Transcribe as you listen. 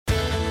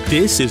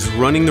This is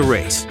Running the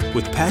Race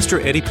with Pastor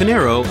Eddie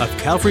Pinero of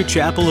Calvary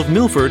Chapel of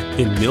Milford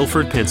in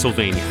Milford,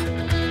 Pennsylvania.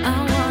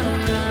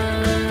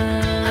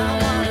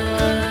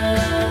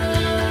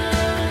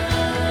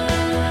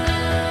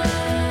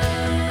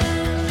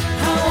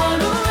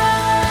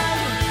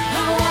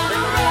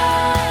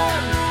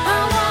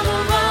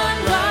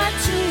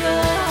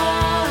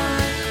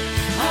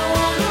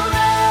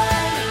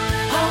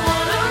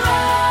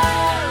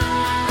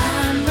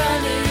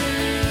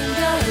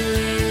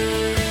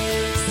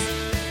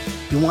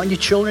 You want your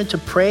children to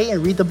pray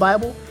and read the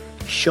Bible?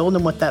 Show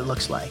them what that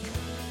looks like.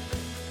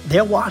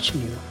 They're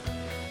watching you.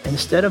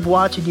 Instead of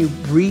watching you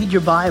read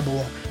your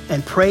Bible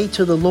and pray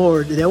to the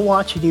Lord, they're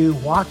watching you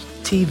watch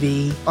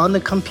TV on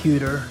the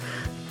computer,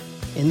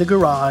 in the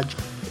garage,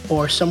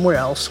 or somewhere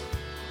else,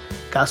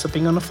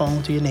 gossiping on the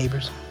phone to your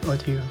neighbors or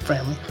to your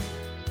family.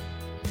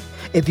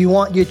 If you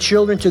want your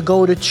children to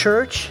go to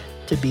church,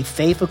 to be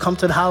faithful, come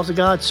to the house of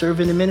God, serve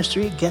in the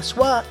ministry, guess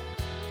what?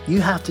 You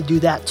have to do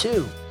that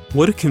too.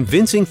 What a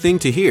convincing thing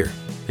to hear.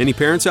 Any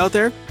parents out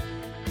there?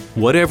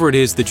 Whatever it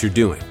is that you're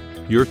doing,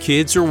 your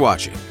kids are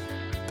watching.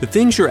 The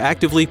things you're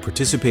actively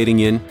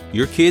participating in,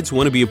 your kids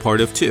want to be a part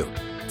of too.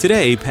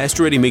 Today,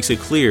 Pastor Eddie makes it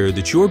clear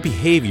that your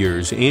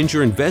behaviors and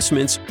your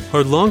investments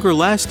are longer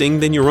lasting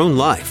than your own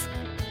life.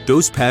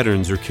 Those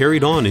patterns are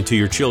carried on into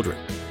your children.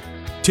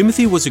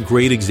 Timothy was a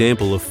great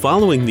example of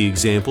following the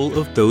example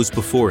of those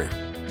before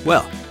him.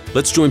 Well,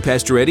 let's join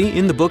Pastor Eddie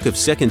in the book of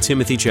 2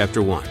 Timothy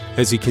chapter 1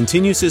 as he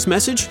continues his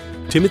message,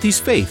 Timothy's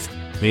Faith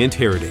and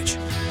Heritage.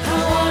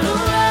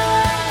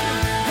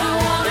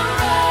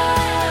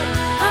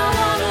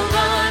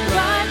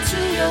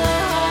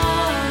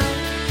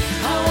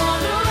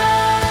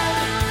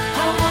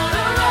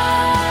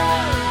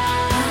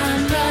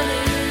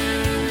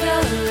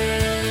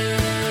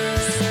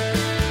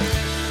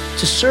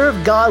 To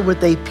serve God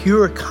with a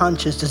pure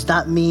conscience does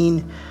not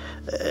mean,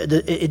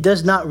 it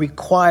does not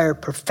require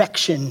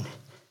perfection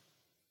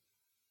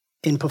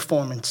in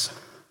performance.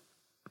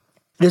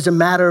 It is a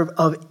matter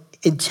of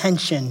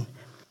intention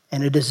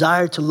and a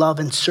desire to love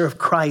and serve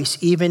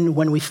Christ even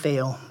when we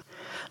fail.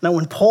 Now,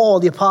 when Paul,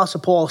 the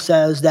Apostle Paul,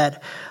 says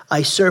that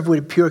I serve with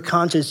a pure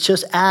conscience,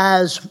 just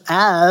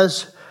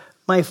as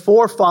my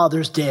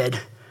forefathers did,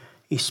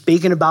 he's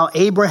speaking about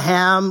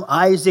Abraham,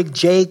 Isaac,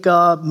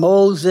 Jacob,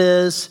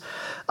 Moses,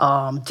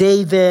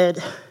 David.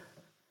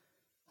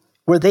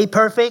 Were they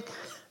perfect?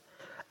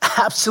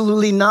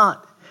 Absolutely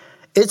not.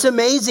 It's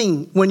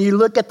amazing when you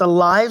look at the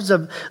lives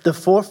of the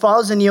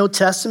forefathers in the Old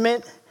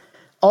Testament.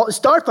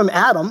 Start from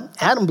Adam.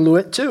 Adam blew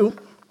it too,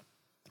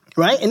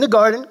 right? In the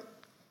garden.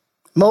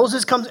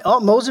 Moses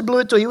blew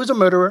it too. He was a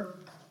murderer.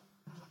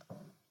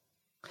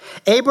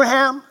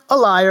 Abraham, a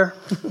liar.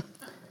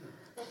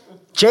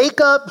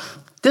 Jacob,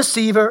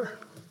 deceiver.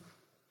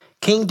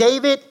 King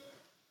David,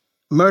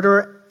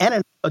 murderer and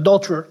an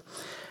adulterer.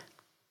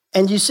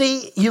 And you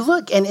see, you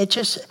look and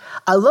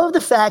I love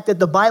the fact that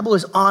the Bible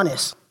is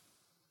honest.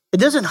 It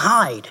doesn't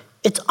hide.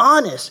 It's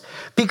honest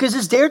because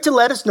it's there to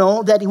let us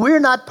know that we're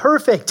not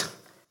perfect.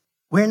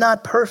 We're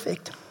not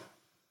perfect.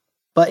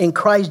 But in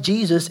Christ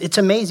Jesus, it's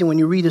amazing when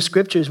you read the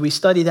scriptures. We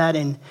study that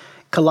in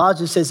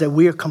Colossians, it says that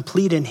we are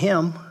complete in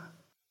him.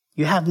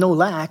 You have no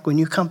lack. When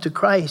you come to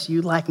Christ,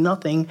 you lack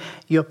nothing.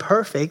 You're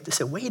perfect. They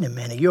say, wait a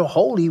minute, you're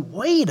holy.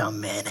 Wait a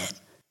minute.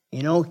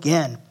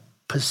 Again,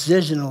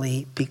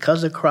 positionally,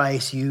 because of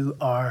Christ, you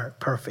are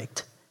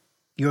perfect.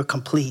 You're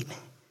complete.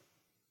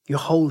 You're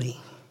holy.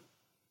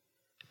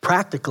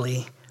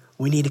 Practically,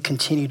 we need to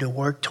continue to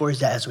work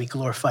towards that as we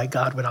glorify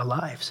God with our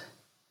lives.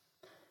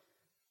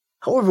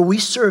 However, we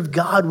serve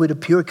God with a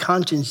pure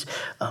conscience.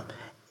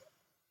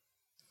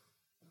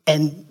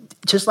 And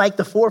just like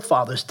the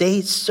forefathers,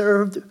 they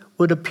served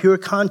with a pure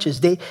conscience.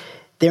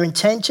 Their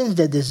intentions,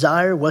 their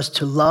desire was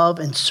to love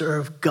and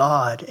serve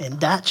God. And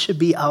that should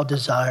be our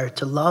desire,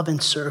 to love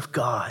and serve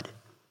God.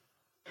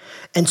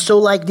 And so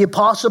like the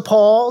Apostle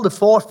Paul, the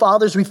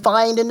forefathers we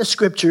find in the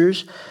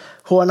scriptures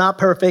who are not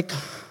perfect,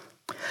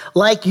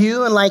 like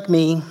you and like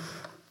me,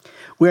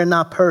 we're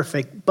not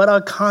perfect, but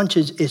our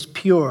conscience is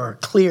pure,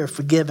 clear,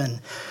 forgiven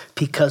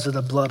because of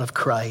the blood of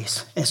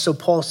Christ. And so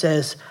Paul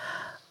says,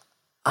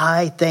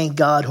 I thank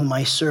God whom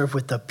I serve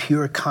with a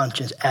pure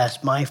conscience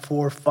as my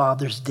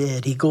forefathers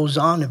did. He goes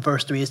on in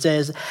verse 3, it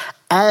says,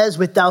 as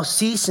without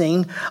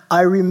ceasing,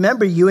 I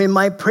remember you in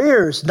my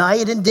prayers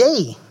night and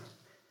day.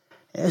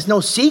 It's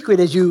no secret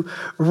as you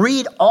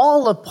read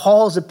all of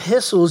Paul's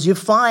epistles, you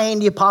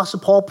find the Apostle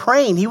Paul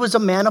praying. He was a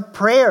man of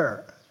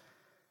prayer.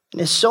 And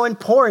it's so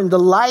important. The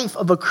life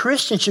of a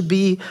Christian should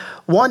be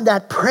one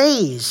that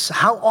prays.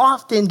 How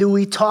often do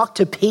we talk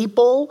to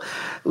people?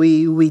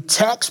 We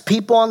text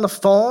people on the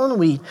phone.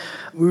 We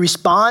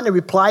respond and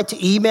reply to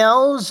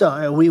emails.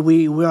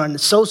 We're on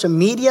social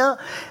media.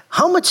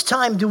 How much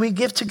time do we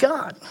give to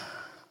God?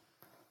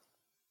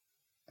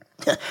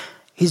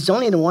 He's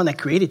only the one that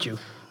created you.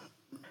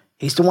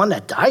 He's the one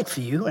that died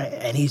for you,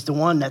 and he's the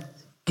one that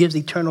gives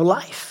eternal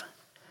life.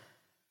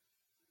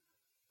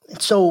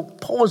 And so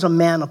Paul was a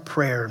man of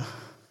prayer.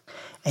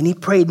 And he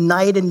prayed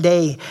night and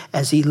day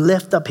as he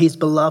lifted up his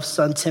beloved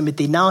son,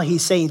 Timothy. Now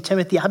he's saying,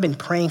 Timothy, I've been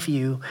praying for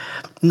you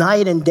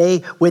night and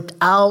day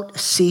without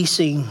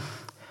ceasing.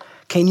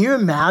 Can you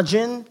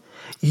imagine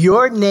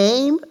your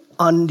name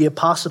on the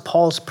Apostle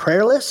Paul's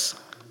prayer list?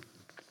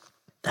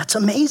 That's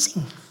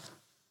amazing.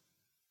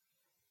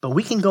 But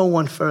we can go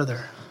one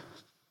further.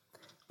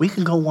 We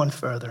can go one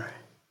further.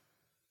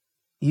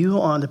 You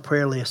are on the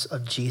prayer list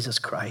of Jesus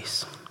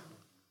Christ.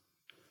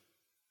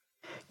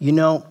 You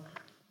know,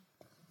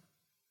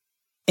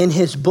 in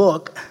his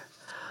book,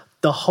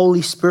 The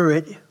Holy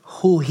Spirit,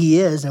 Who He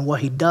Is and What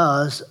He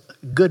Does,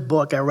 good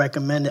book, I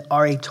recommend it,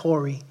 R.A.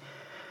 Torrey.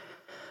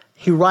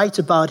 He writes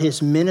about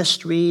his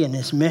ministry and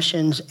his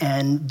missions,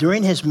 and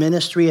during his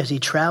ministry, as he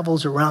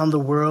travels around the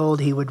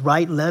world, he would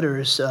write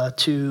letters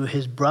to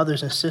his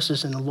brothers and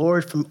sisters in the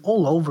Lord from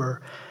all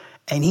over.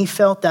 And he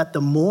felt that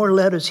the more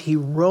letters he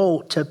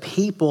wrote to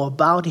people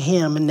about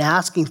him and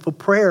asking for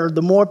prayer,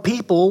 the more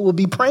people would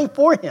be praying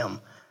for him.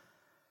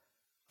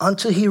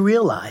 Until he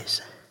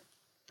realized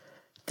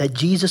that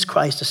Jesus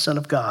Christ, the Son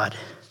of God,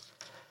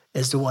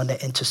 is the one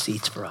that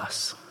intercedes for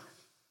us.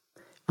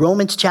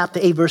 Romans chapter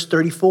 8, verse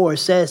 34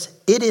 says,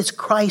 it is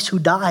Christ who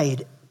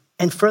died,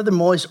 and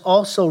furthermore is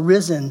also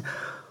risen,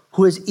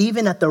 who is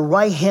even at the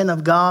right hand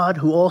of God,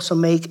 who also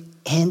make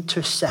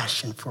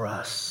intercession for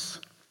us.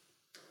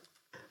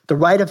 The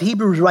writer of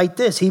Hebrews write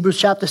this, Hebrews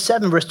chapter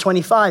 7, verse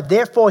 25,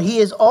 therefore he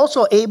is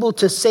also able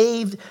to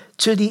save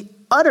to the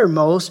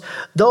uttermost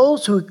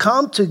those who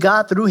come to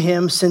God through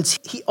him, since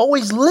he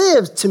always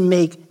lives to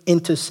make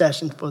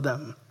intercession for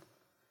them.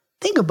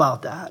 Think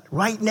about that.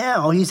 Right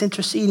now, he's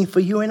interceding for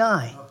you and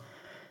I.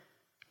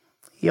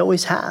 He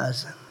always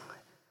has.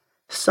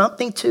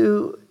 Something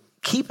to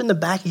keep in the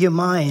back of your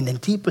mind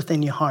and deep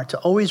within your heart, to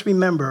always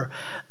remember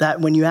that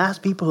when you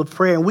ask people for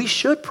prayer, we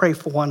should pray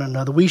for one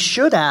another. We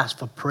should ask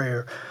for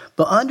prayer.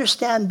 But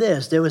understand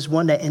this, there is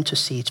one that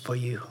intercedes for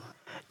you.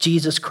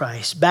 Jesus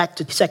Christ. Back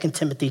to 2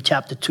 Timothy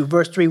chapter 2,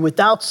 verse 3.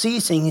 Without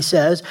ceasing, he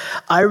says,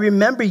 I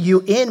remember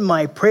you in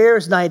my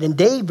prayers night and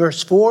day.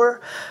 Verse 4.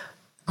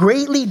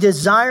 Greatly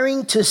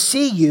desiring to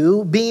see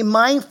you, being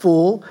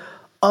mindful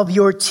of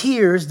your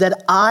tears,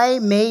 that I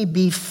may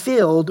be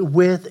filled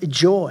with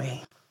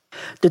joy.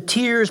 The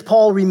tears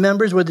Paul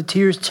remembers were the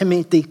tears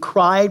Timothy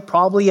cried,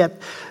 probably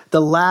at the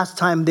last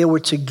time they were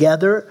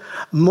together.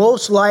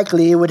 Most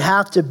likely it would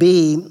have to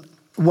be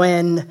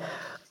when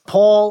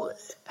Paul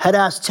had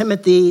asked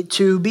Timothy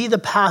to be the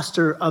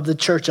pastor of the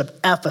church of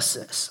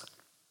Ephesus.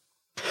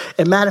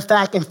 As a matter of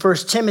fact, in 1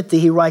 Timothy,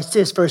 he writes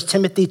this, 1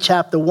 Timothy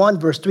chapter 1,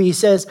 verse 3, he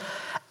says,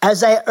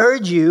 as I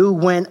urge you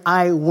when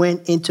I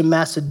went into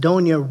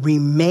Macedonia,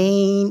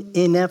 remain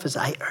in Ephesus.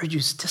 I urge you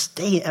to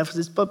stay in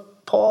Ephesus.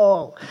 But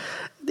Paul,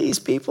 these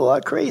people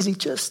are crazy.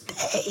 Just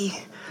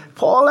stay.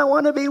 Paul, I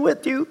want to be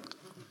with you.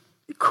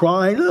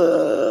 Crying,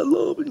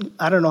 Lord.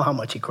 I don't know how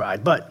much he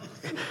cried, but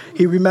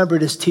he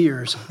remembered his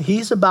tears.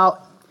 He's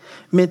about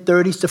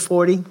mid-30s to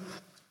 40,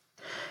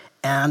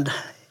 and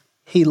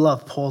he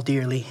loved Paul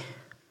dearly.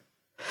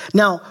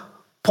 Now,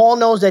 Paul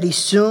knows that he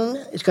soon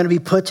is going to be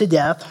put to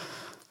death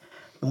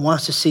and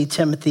wants to see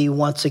Timothy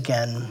once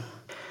again.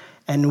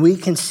 And we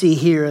can see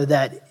here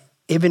that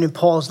even in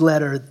Paul's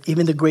letter,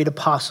 even the great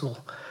apostle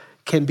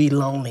can be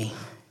lonely,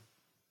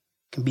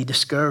 can be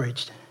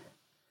discouraged,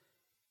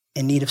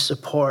 in need of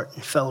support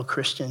and fellow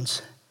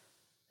Christians.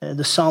 And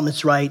the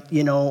psalmist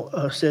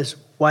says,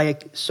 why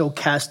so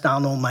cast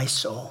down, O my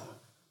soul?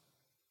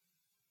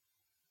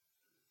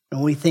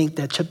 And we think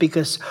that just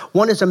because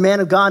one is a man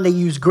of God they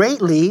use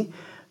greatly,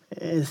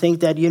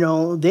 think that,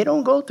 they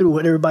don't go through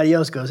what everybody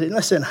else goes. And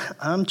listen,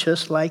 I'm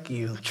just like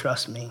you,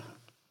 trust me.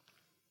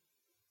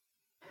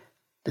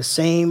 The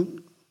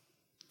same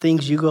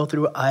things you go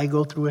through, I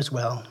go through as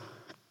well.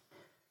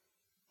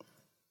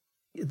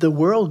 The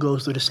world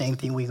goes through the same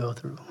thing we go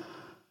through.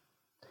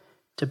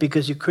 So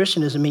because you're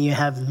Christian doesn't mean you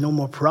have no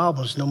more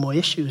problems, no more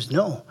issues.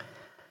 No.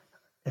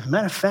 As a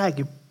matter of fact,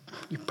 you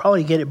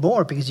probably get it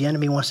more because the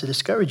enemy wants to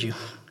discourage you.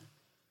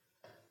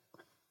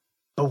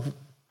 But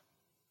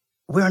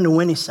we're on the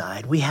winning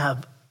side. We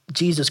have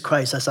Jesus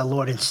Christ as our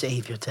Lord and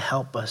Savior to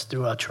help us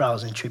through our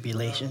trials and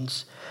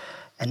tribulations.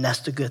 And that's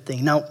the good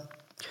thing. Now,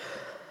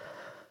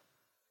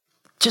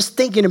 just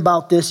thinking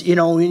about this,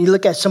 when you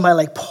look at somebody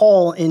like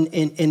Paul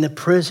in the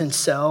prison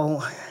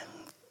cell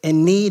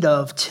in need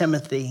of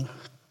Timothy,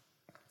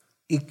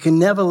 you can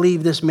never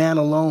leave this man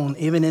alone.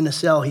 Even in the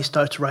cell, he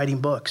starts writing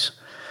books.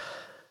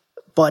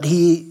 But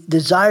he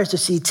desires to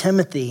see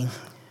Timothy.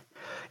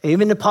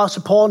 Even the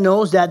Apostle Paul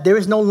knows that there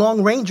is no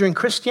lone ranger in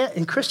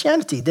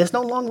Christianity. There's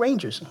no lone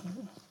rangers.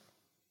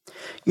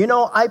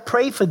 I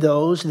pray for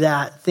those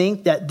that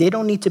think that they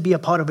don't need to be a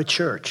part of a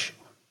church.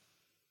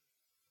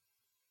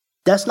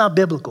 That's not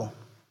biblical.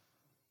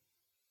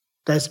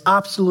 That's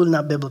absolutely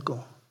not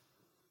biblical.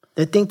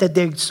 They think that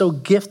they're so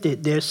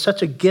gifted. There's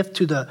such a gift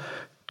to the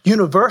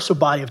universal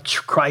body of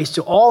Christ,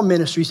 to all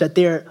ministries, that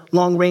they're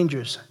long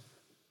rangers.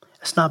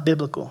 It's not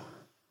biblical.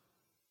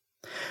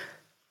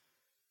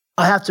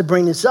 I have to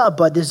bring this up,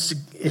 but this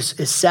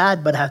is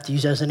sad, but I have to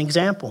use it as an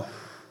example.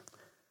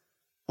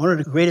 One of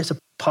the greatest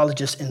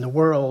apologist in the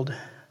world,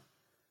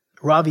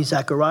 Ravi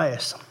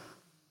Zacharias.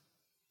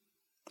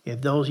 If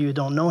those of you who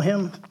don't know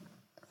him,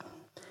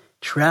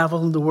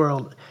 traveled the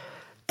world,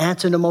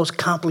 answered the most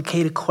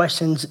complicated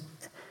questions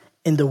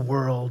in the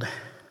world.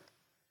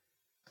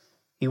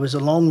 He was a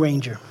lone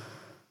ranger.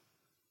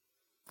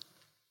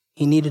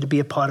 He needed to be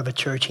a part of a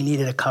church. He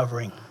needed a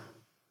covering.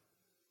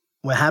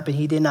 What happened,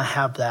 he did not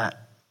have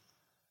that,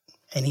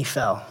 and he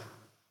fell.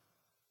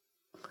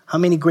 How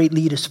many great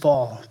leaders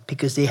fall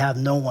because they have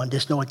no one?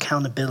 There's no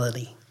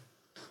accountability.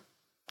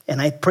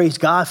 And I praise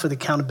God for the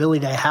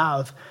accountability I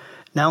have,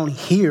 not only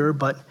here,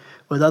 but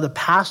with other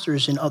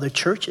pastors in other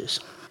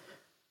churches.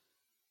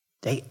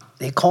 They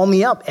call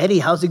me up, Eddie,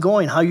 how's it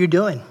going? How you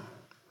doing?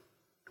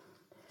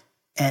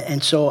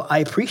 And so I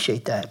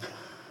appreciate that.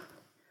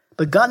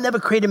 But God never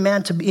created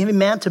man to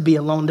be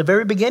alone. The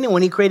very beginning,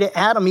 when he created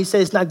Adam, he said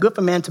it's not good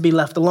for man to be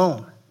left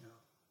alone.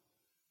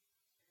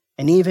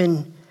 And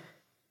even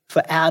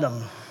for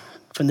Adam,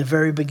 from the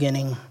very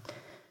beginning,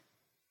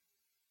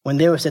 when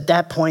there was at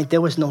that point,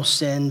 there was no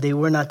sin. They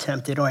were not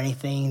tempted or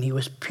anything. He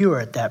was pure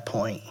at that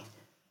point.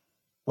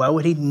 Why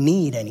would he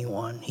need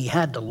anyone? He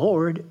had the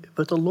Lord,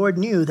 but the Lord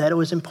knew that it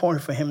was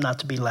important for him not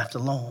to be left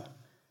alone.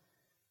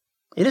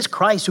 It is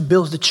Christ who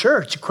builds the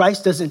church.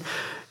 Christ doesn't,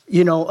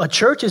 a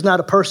church is not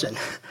a person.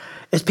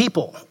 It's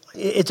people.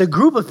 It's a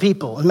group of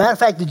people. As a matter of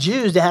fact, the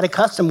Jews, they had a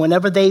custom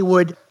whenever they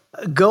would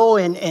go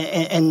and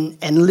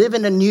live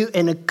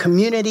in a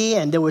community,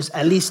 and there was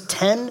at least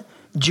 10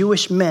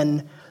 Jewish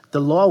men, the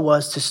law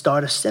was to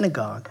start a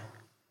synagogue.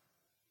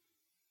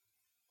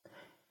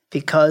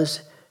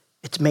 Because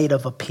it's made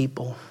of a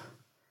people.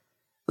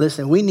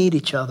 Listen, we need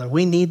each other.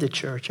 We need the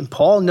church. And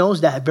Paul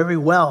knows that very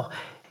well.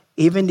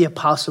 Even the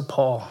Apostle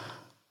Paul.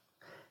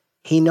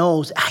 He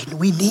knows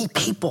we need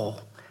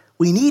people.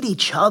 We need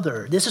each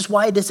other. This is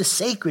why this is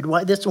sacred.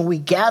 Why this when we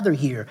gather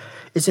here.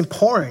 It's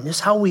important. This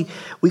is how we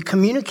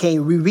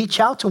communicate. We reach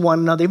out to one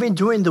another, even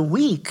during the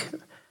week.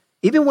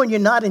 Even when you're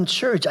not in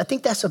church. I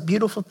think that's a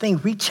beautiful thing.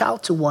 Reach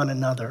out to one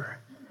another.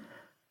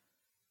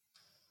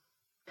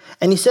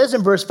 And he says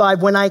in verse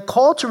 5, when I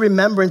call to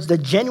remembrance the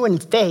genuine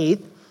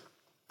faith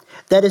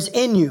that is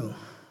in you,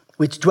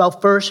 which dwelt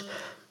first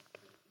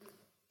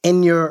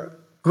in your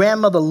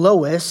grandmother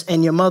Lois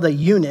and your mother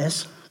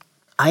Eunice,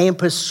 I am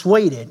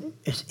persuaded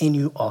is in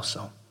you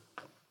also.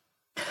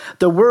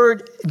 The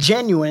word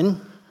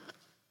genuine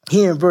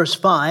here in verse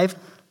 5,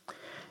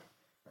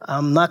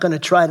 I'm not going to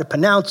try to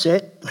pronounce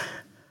it,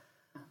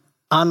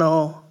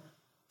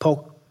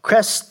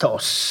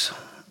 anapokrestos.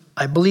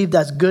 I believe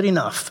that's good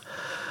enough.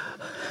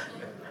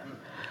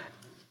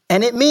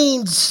 And it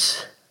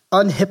means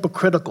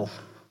unhypocritical.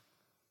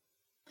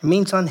 It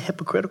means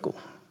unhypocritical.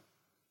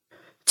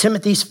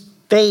 Timothy's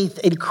faith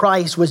in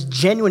Christ was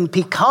genuine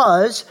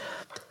because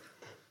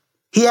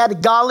he had a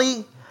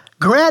godly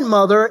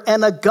grandmother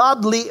and a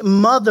godly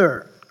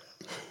mother.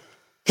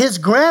 His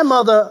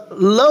grandmother,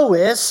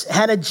 Lois,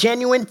 had a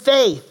genuine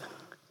faith.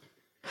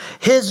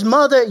 His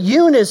mother,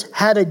 Eunice,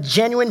 had a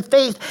genuine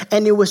faith,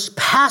 and it was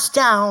passed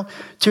down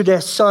to their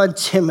son,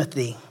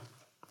 Timothy.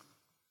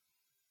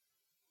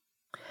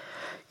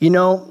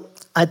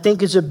 I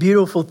think it's a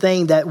beautiful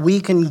thing that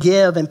we can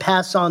give and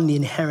pass on the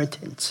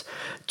inheritance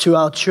to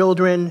our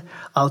children,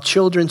 our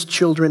children's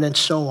children, and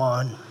so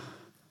on.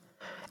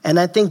 And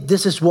I think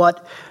this is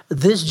what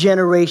this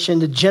generation,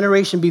 the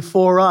generation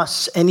before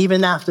us, and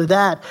even after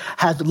that,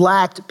 has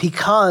lacked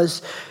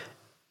because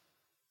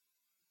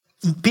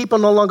people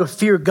no longer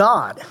fear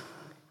God.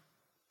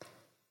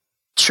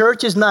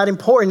 Church is not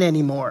important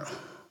anymore.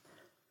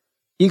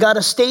 You got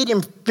a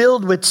stadium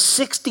filled with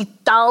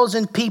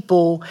 60,000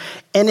 people,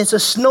 and it's a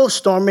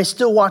snowstorm, and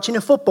still watching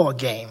a football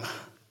game.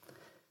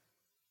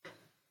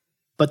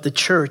 But the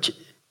church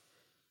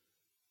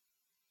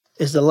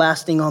is the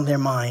last thing on their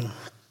mind.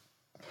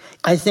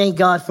 I thank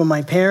God for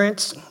my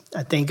parents.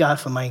 I thank God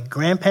for my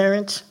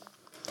grandparents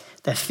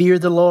that fear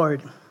the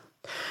Lord.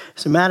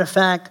 As a matter of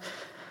fact,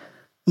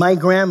 my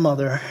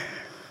grandmother,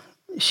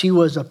 she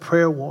was a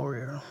prayer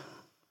warrior.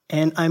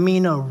 And I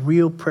mean a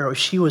real prayer.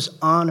 She was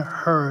on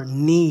her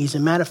knees.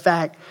 As a matter of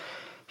fact,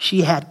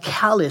 she had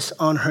callus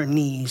on her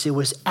knees. It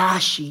was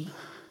ashy.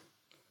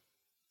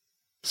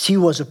 She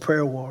was a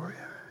prayer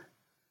warrior.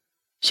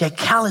 She had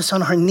callus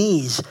on her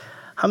knees.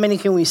 How many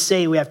can we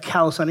say we have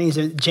callus on our knees?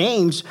 And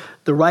James,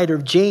 the writer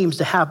of James,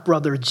 the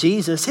half-brother of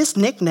Jesus, his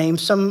nickname,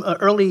 some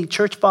early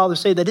church fathers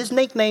say that his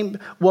nickname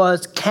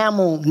was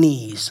camel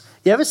knees.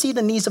 You ever see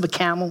the knees of a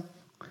camel?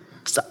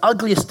 It's the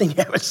ugliest thing you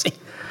ever see.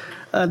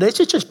 They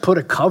should just put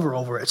a cover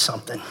over it,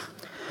 something.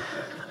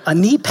 A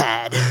knee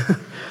pad.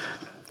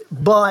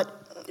 But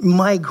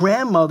my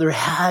grandmother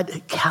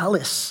had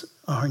callus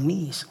on her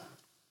knees.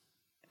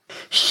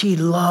 She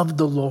loved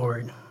the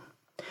Lord.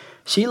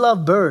 She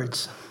loved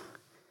birds.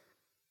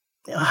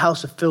 A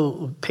house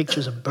filled with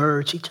pictures of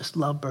birds. She just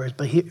loved birds.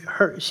 But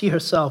she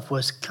herself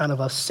was kind of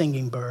a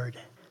singing bird.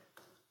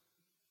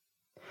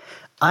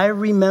 I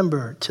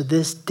remember to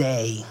this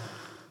day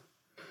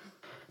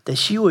that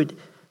she would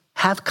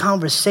have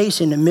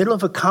conversation. In the middle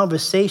of a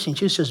conversation,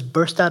 she would just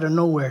burst out of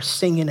nowhere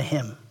singing a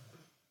hymn.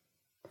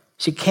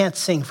 She can't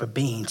sing for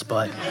beans,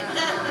 but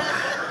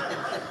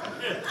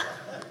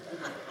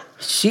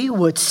she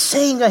would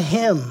sing a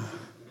hymn.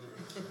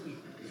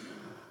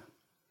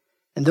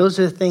 And those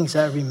are the things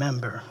I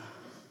remember.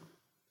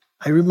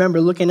 I remember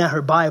looking at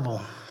her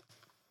Bible.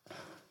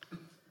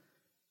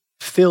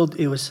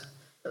 It was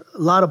a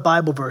lot of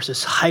Bible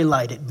verses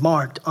highlighted,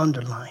 marked,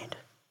 underlined.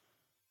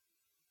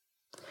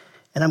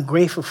 And I'm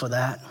grateful for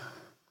that.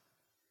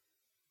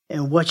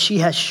 And what she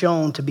has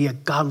shown to be a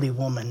godly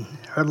woman,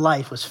 her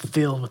life was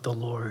filled with the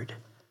Lord.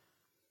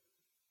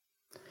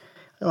 I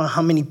don't know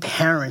how many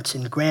parents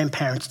and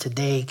grandparents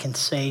today can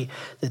say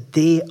that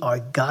they are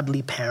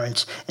godly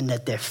parents and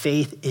that their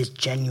faith is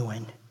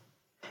genuine,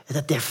 and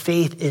that their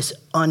faith is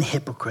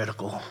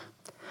unhypocritical.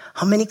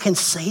 How many can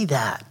say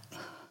that?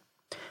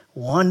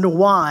 Wonder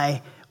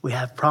why we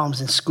have problems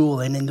in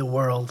school and in the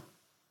world.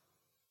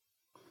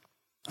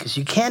 Because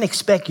you can't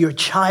expect your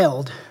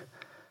child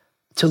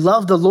to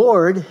love the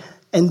Lord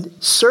and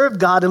serve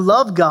God and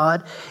love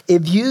God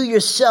if you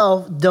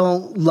yourself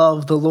don't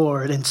love the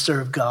Lord and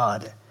serve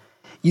God.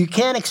 You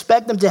can't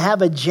expect them to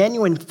have a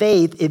genuine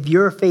faith if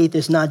your faith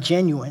is not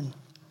genuine.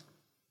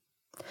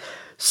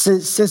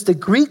 Since the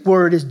Greek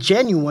word is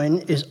genuine,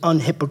 is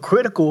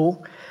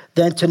unhypocritical,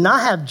 then to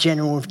not have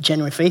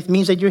genuine faith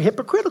means that you're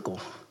hypocritical.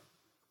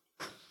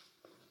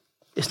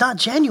 It's not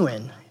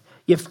genuine.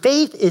 Your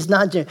faith is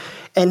not genuine.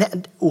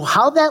 And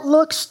how that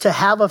looks to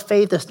have a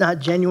faith that's not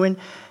genuine,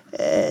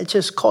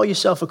 just call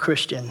yourself a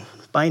Christian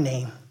by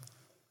name.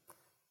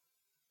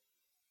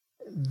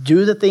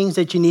 Do the things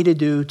that you need to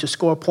do to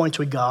score points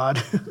with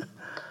God.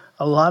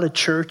 A lot of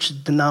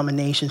church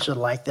denominations are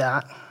like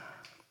that.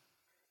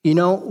 You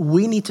know,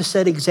 we need to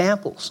set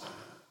examples.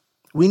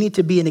 We need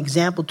to be an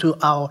example to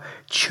our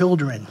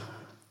children.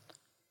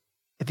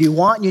 If you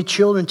want your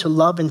children to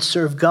love and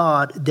serve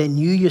God, then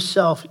you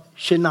yourself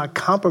should not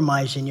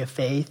compromise in your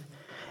faith,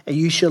 and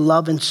you should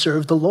love and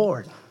serve the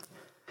Lord.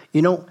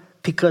 You know,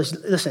 because,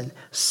 listen,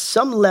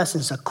 some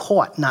lessons are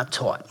caught, not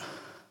taught.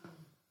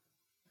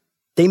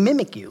 They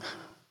mimic you.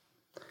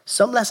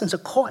 Some lessons are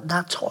caught,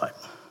 not taught.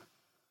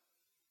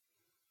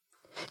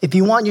 If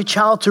you want your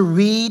child to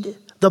read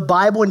the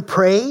Bible and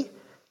pray,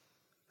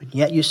 but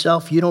yet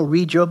yourself, you don't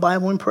read your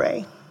Bible and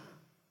pray.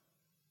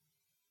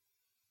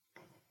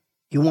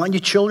 You want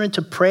your children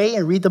to pray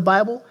and read the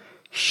Bible?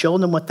 Show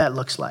them what that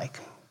looks like.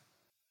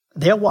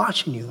 They're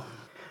watching you.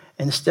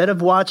 Instead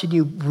of watching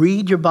you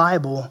read your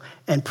Bible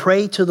and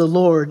pray to the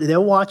Lord,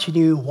 they're watching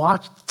you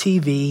watch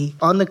TV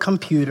on the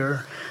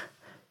computer,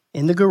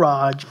 in the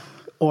garage,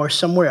 or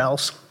somewhere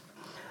else,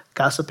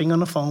 gossiping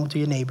on the phone to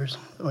your neighbors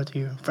or to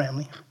your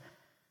family.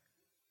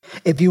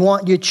 If you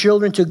want your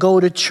children to go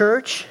to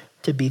church,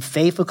 to be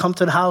faithful, come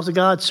to the house of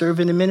God,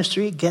 serve in the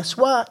ministry, guess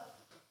what?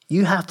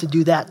 You have to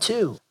do that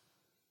too.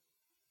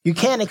 You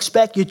can't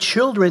expect your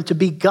children to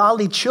be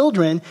godly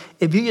children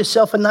if you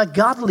yourself are not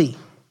godly.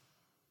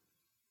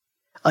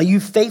 Are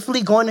you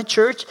faithfully going to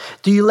church?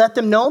 Do you let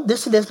them know?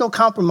 There's no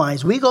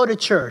compromise. We go to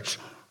church.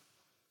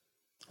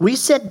 We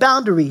set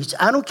boundaries.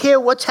 I don't care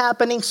what's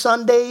happening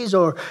Sundays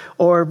or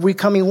we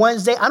coming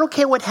Wednesday. I don't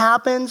care what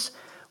happens.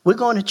 We're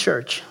going to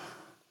church.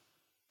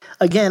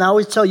 Again, I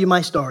always tell you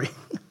my story.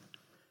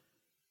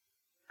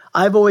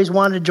 I've always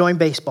wanted to join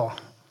baseball.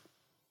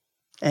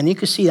 And you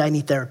can see I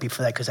need therapy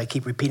for that because I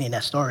keep repeating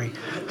that story.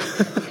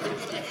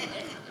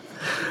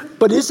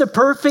 But it's a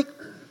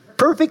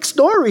perfect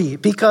story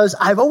because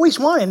I've always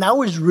wanted. And I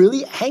was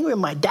really angry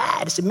with my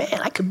dad. I said, man,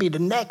 I could be the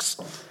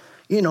next,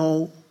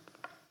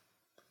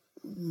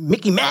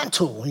 Mickey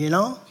Mantle,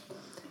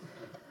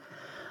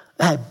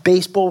 I had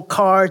baseball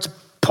cards,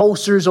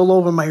 posters all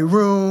over my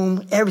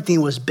room.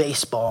 Everything was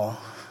baseball.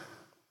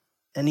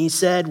 And he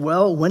said,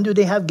 well, when do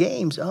they have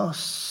games? Oh,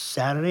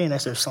 Saturday. And I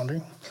said,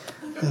 Sunday.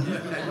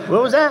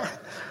 What was that?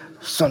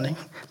 Sunday.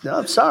 No,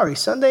 I'm sorry.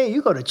 Sunday,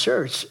 you go to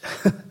church.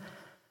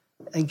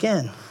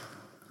 Again,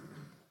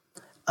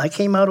 I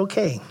came out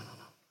okay.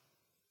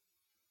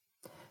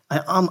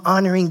 I'm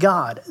honoring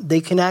God.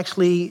 They can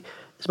actually,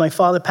 as my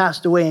father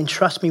passed away and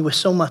trust me with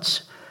so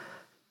much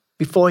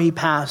before he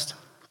passed,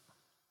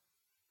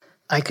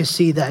 I could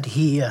see that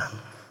he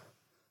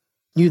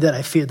knew that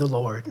I feared the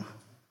Lord.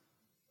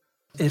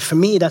 And for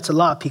me, that's a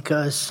lot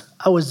because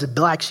I was the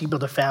black sheep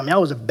of the family. I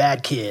was a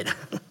bad kid.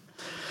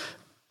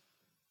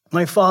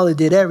 My father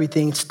did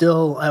everything.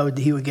 Still,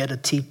 he would get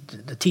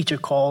the teacher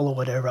call or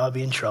whatever. I'll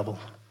be in trouble.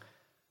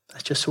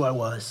 That's just who I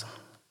was.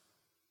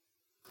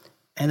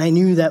 And I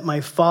knew that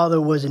my father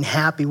wasn't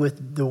happy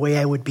with the way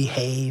I would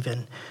behave.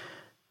 And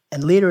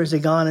later, as I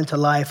got into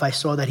life, I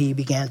saw that he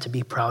began to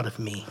be proud of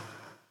me.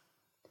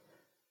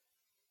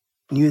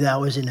 Knew that I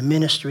was in the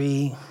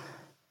ministry.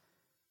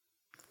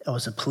 I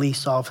was a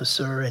police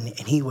officer, and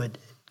he would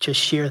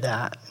just share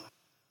that.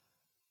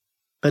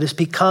 But it's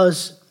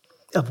because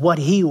of what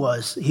he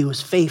was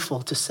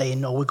faithful to say,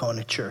 no, we're going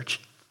to church.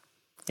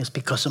 It's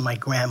because of my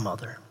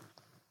grandmother.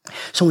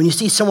 So when you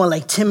see someone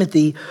like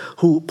Timothy,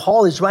 who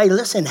Paul is right,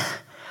 listen,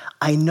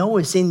 I know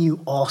it's in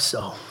you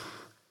also.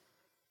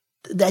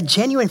 That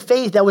genuine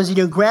faith that was in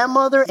your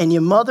grandmother and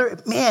your mother,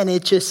 man,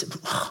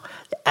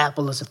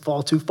 apple doesn't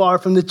fall too far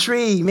from the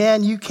tree.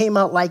 Man, you came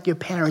out like your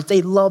parents.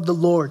 They love the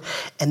Lord,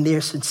 and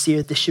they're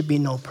sincere. There should be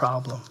no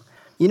problem.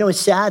 You know, it's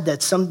sad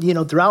that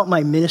throughout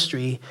my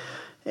ministry,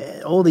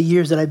 all the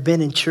years that I've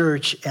been in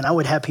church, and I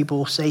would have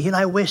people say,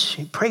 I wish,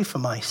 pray for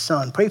my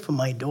son, pray for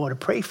my daughter,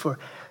 pray for,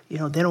 they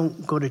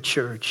don't go to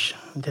church.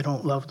 They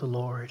don't love the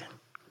Lord.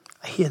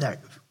 I hear that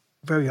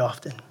very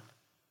often.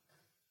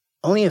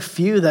 Only a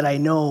few that I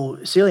know,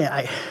 Celia,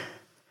 I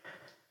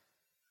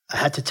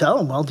had to tell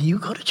them, well, do you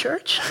go to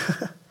church?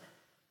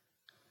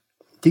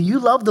 Do you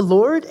love the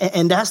Lord?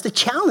 And that's the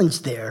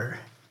challenge there.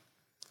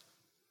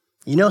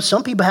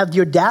 Some people have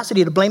the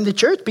audacity to blame the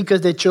church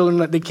because their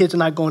kids are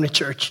not going to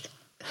church.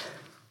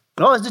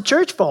 Oh, it's the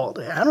church fault.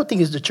 I don't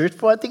think it's the church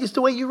fault. I think it's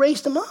the way you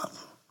raised them up.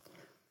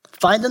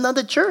 Find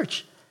another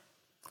church.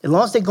 As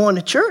long as they're going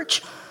to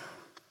church.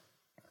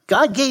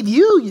 God gave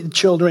you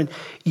children.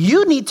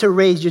 You need to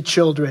raise your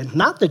children,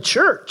 not the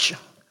church.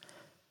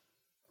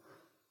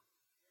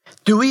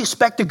 Do we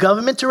expect the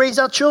government to raise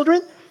our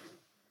children?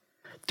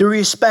 Do we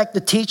expect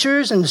the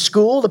teachers in the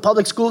school, the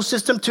public school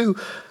system to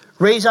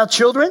raise our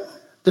children?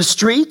 The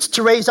streets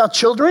to raise our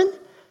children?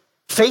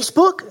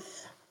 Facebook?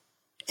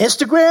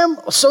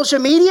 Instagram? Social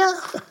media?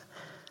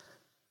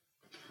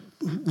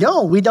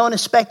 No, we don't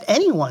expect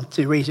anyone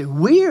to raise it.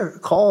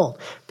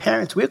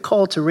 Parents, we're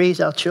called to raise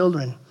our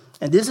children.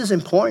 And this is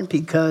important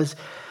because,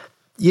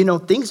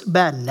 things are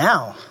bad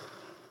now.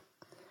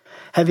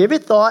 Have you ever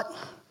thought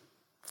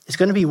it's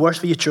going to be worse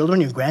for your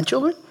children, your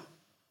grandchildren?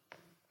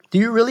 Do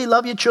you really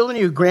love your children,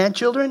 your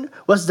grandchildren?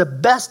 What's the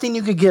best thing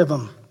you could give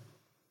them?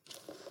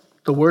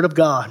 The Word of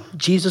God,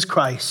 Jesus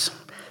Christ.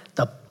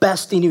 The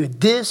best thing you could.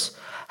 This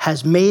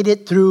has made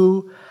it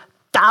through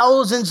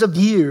thousands of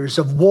years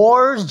of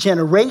wars,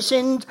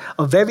 generations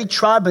of every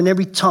tribe and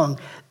every tongue.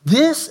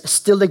 This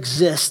still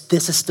exists.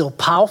 This is still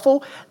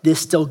powerful. This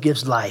still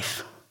gives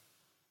life.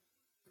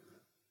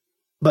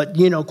 But,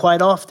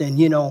 quite often,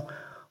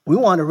 we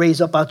want to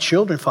raise up our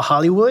children for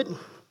Hollywood,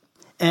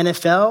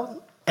 NFL,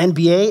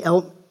 NBA,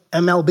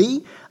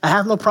 MLB. I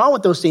have no problem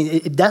with those things.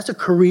 If that's a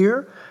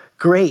career,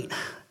 great.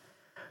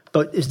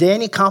 But is there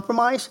any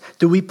compromise?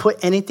 Do we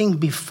put anything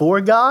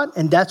before God?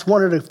 And that's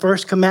one of the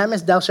first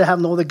commandments. Thou shalt have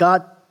no other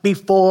God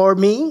before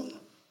me.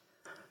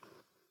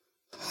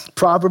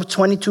 Proverbs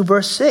 22,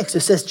 verse 6,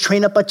 it says,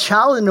 train up a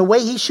child in the way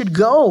he should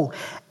go.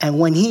 And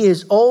when he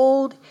is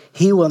old,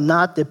 he will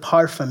not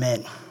depart from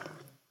it.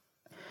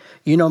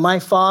 My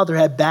father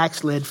had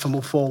backslid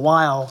for a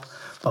while,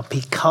 but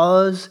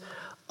because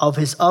of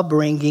his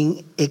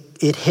upbringing,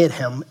 it hit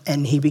him.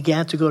 And he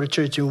began to go to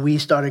church, and we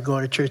started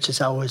going to church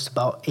since I was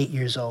about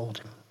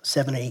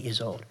 7 or 8 years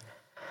old.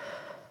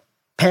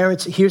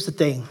 Parents, here's the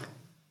thing.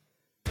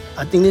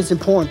 I think this is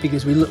important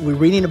because we're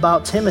reading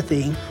about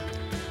Timothy,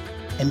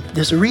 and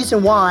there's a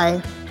reason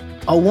why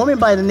a woman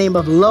by the name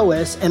of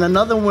Lois and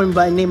another woman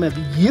by the name of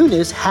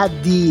Eunice had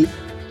the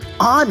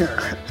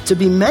honor to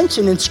be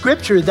mentioned in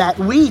Scripture that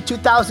we,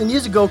 2,000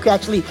 years ago, could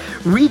actually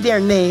read their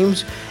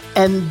names,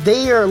 and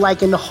they are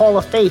like in the hall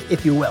of faith,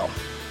 if you will,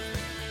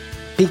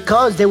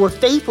 because they were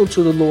faithful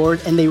to the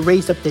Lord and they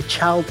raised up their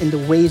child in the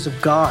ways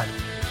of God.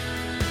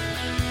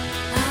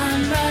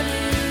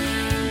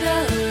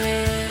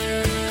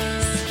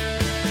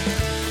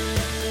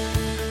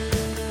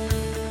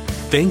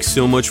 Thanks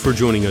so much for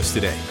joining us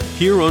today,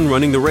 here on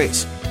Running the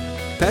Race.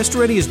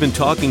 Pastor Eddie has been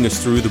talking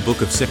us through the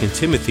book of 2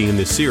 Timothy in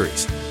this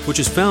series, which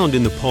is found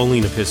in the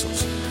Pauline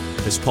epistles.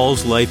 As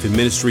Paul's life and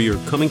ministry are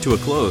coming to a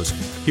close,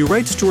 he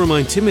writes to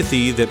remind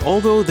Timothy that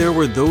although there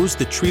were those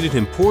that treated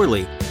him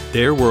poorly,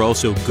 there were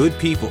also good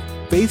people,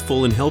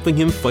 faithful in helping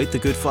him fight the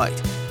good fight.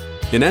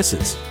 In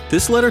essence,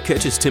 this letter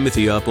catches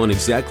Timothy up on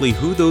exactly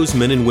who those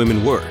men and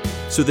women were,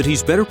 so that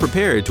he's better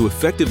prepared to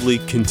effectively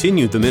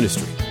continue the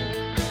ministry.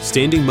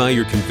 Standing by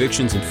your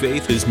convictions and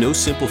faith is no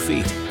simple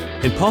feat,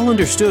 and Paul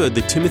understood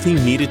that Timothy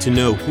needed to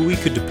know who he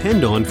could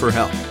depend on for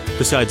help,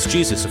 besides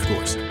Jesus, of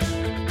course.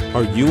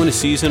 Are you in a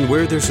season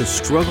where there's a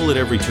struggle at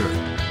every turn?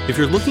 If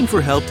you're looking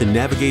for help to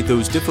navigate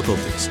those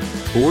difficulties,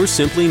 or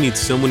simply need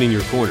someone in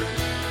your corner,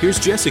 here's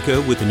Jessica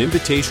with an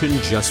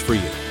invitation just for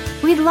you.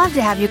 We'd love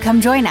to have you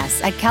come join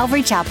us at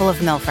Calvary Chapel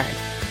of Milford.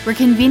 We're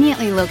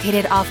conveniently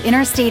located off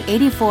Interstate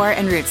 84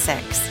 and Route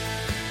 6.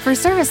 For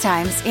service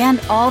times and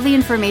all the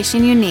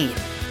information you need,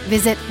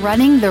 visit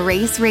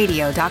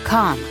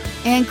runningtheraceradio.com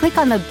and click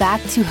on the Back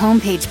to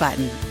Homepage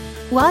button.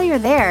 While you're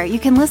there, you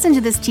can listen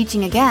to this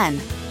teaching again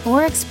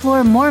or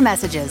explore more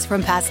messages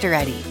from Pastor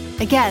Eddie.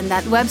 Again,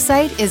 that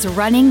website is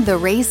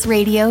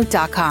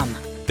runningtheraceradio.com.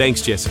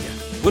 Thanks, Jessica.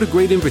 What a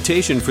great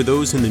invitation for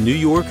those in the New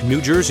York,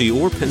 New Jersey,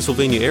 or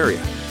Pennsylvania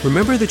area.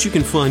 Remember that you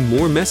can find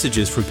more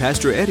messages from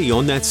Pastor Eddie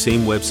on that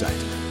same website,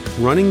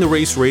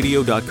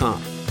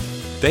 runningtheraceradio.com.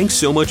 Thanks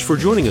so much for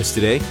joining us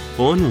today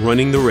on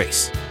Running the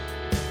Race.